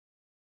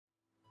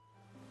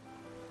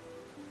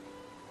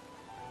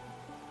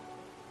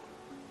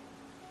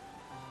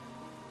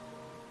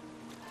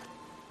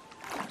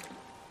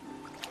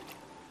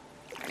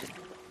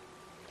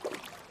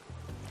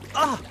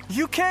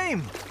You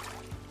came!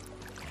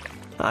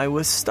 I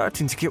was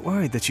starting to get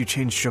worried that you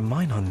changed your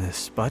mind on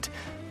this, but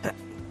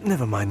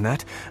never mind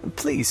that.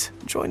 Please,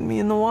 join me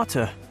in the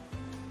water.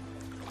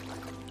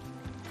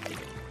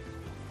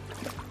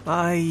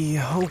 I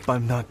hope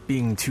I'm not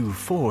being too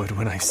forward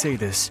when I say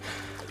this,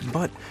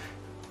 but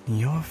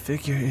your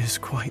figure is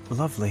quite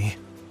lovely.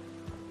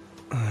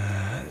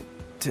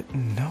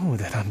 Didn't know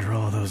that under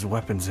all those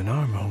weapons and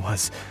armor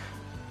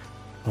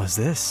was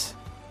this.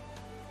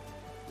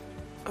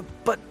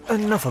 But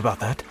enough about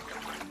that.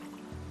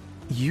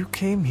 You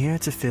came here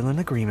to fill an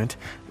agreement,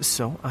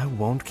 so I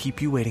won't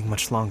keep you waiting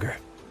much longer.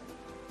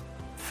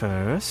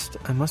 First,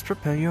 I must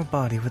prepare your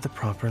body with the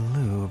proper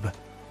lube.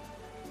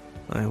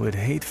 I would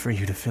hate for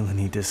you to feel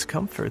any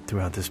discomfort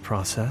throughout this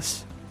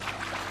process.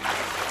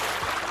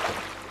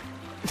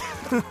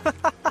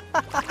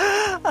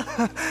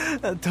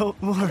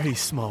 Don't worry,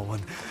 small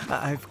one.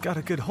 I've got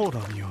a good hold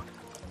on you.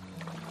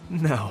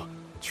 Now,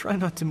 try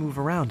not to move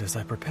around as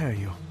I prepare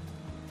you.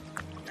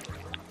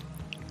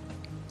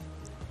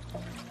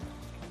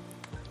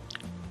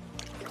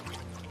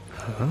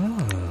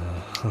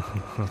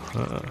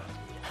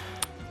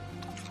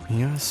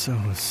 You're so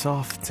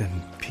soft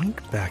and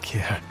pink back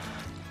here.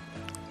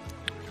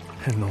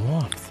 And the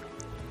warmth.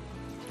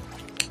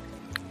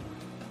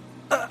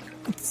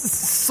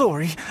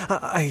 Sorry,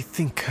 I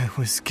think I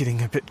was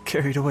getting a bit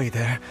carried away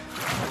there.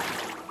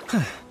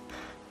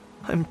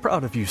 I'm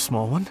proud of you,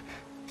 small one.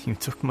 You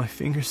took my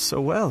fingers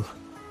so well.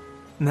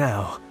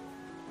 Now,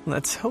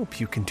 let's hope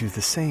you can do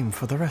the same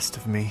for the rest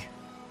of me.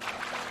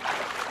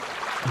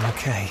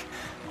 Okay,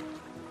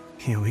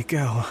 here we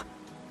go.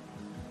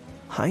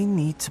 I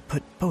need to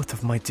put both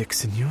of my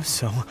dicks in you,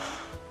 so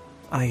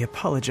I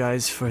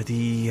apologize for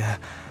the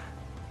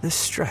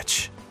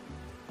stretch.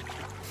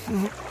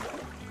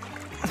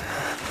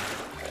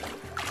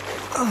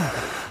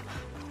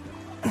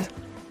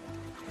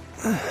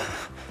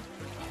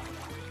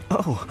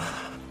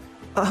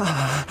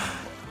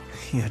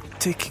 You're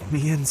taking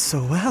me in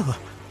so well.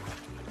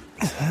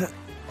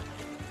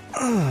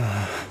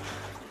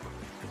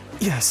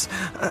 Yes,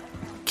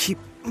 keep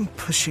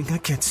pushing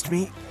against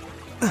me.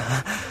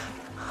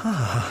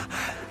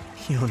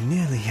 You're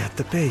nearly at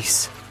the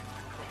base.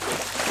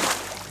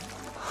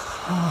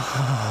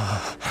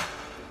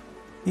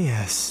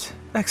 Yes,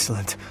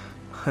 excellent.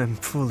 I'm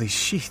fully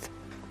sheathed.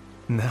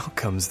 Now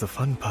comes the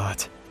fun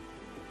part.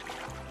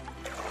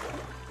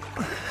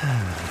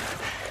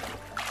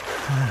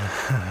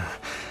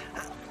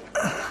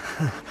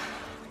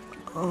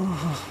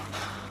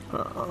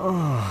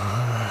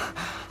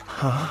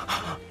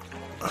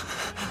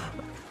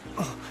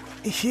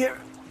 Here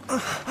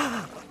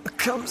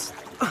comes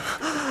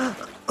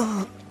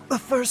the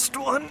first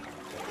one.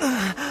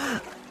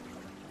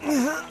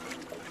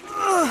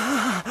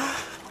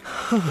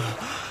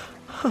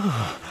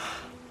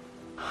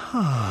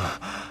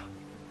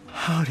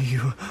 How do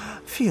you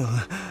feel?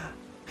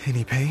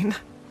 Any pain?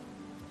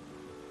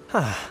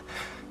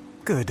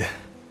 Good.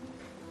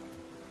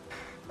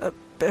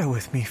 Bear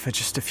with me for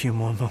just a few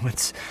more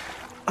moments.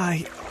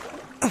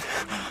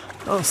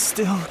 I'll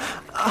still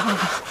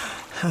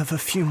have a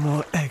few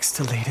more eggs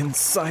to lay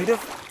inside of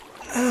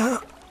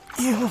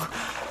you.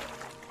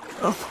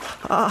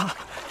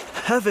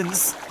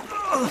 Heavens.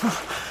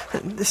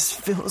 This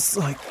feels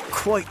like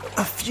quite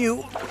a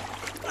few.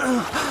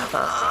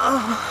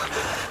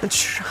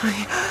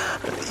 Try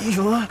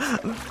your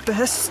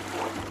best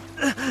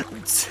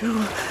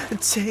to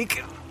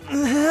take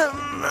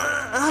them.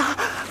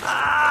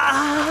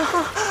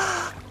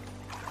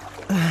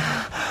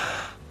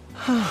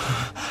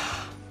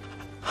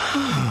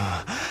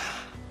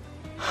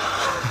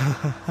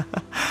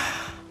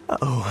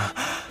 Oh,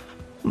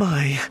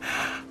 my.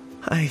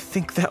 I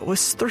think that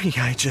was 3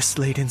 I just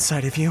laid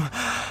inside of you.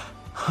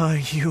 Are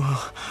you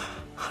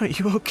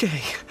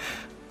okay?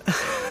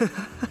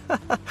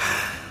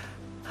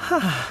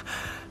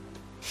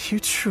 You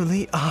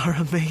truly are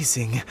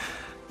amazing.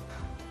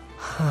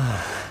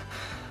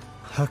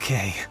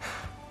 Okay,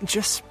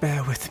 just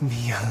bear with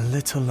me a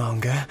little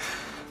longer.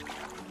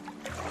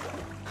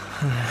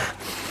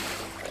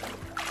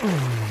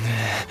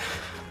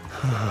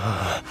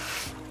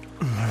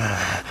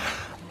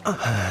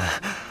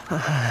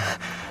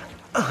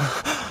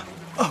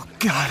 Oh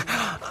God,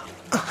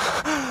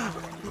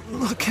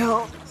 look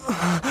how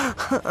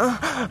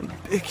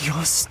big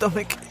your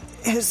stomach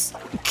is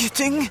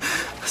getting.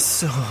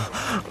 So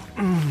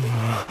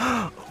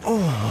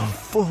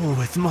full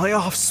with my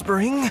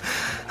offspring.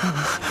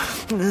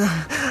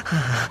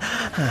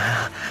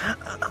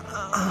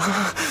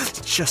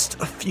 Just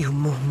a few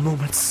more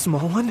moments,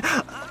 small one.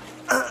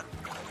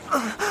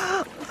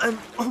 I'm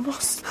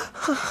almost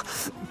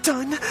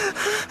done.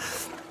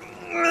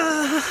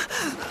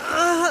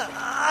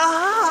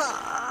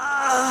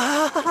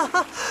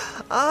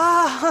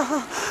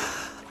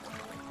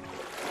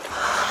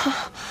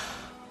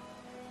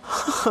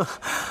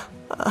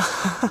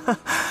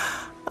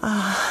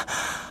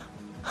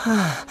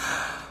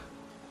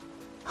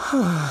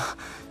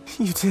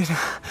 You did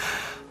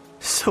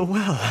so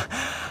well.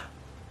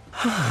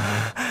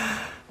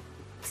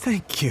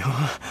 Thank you.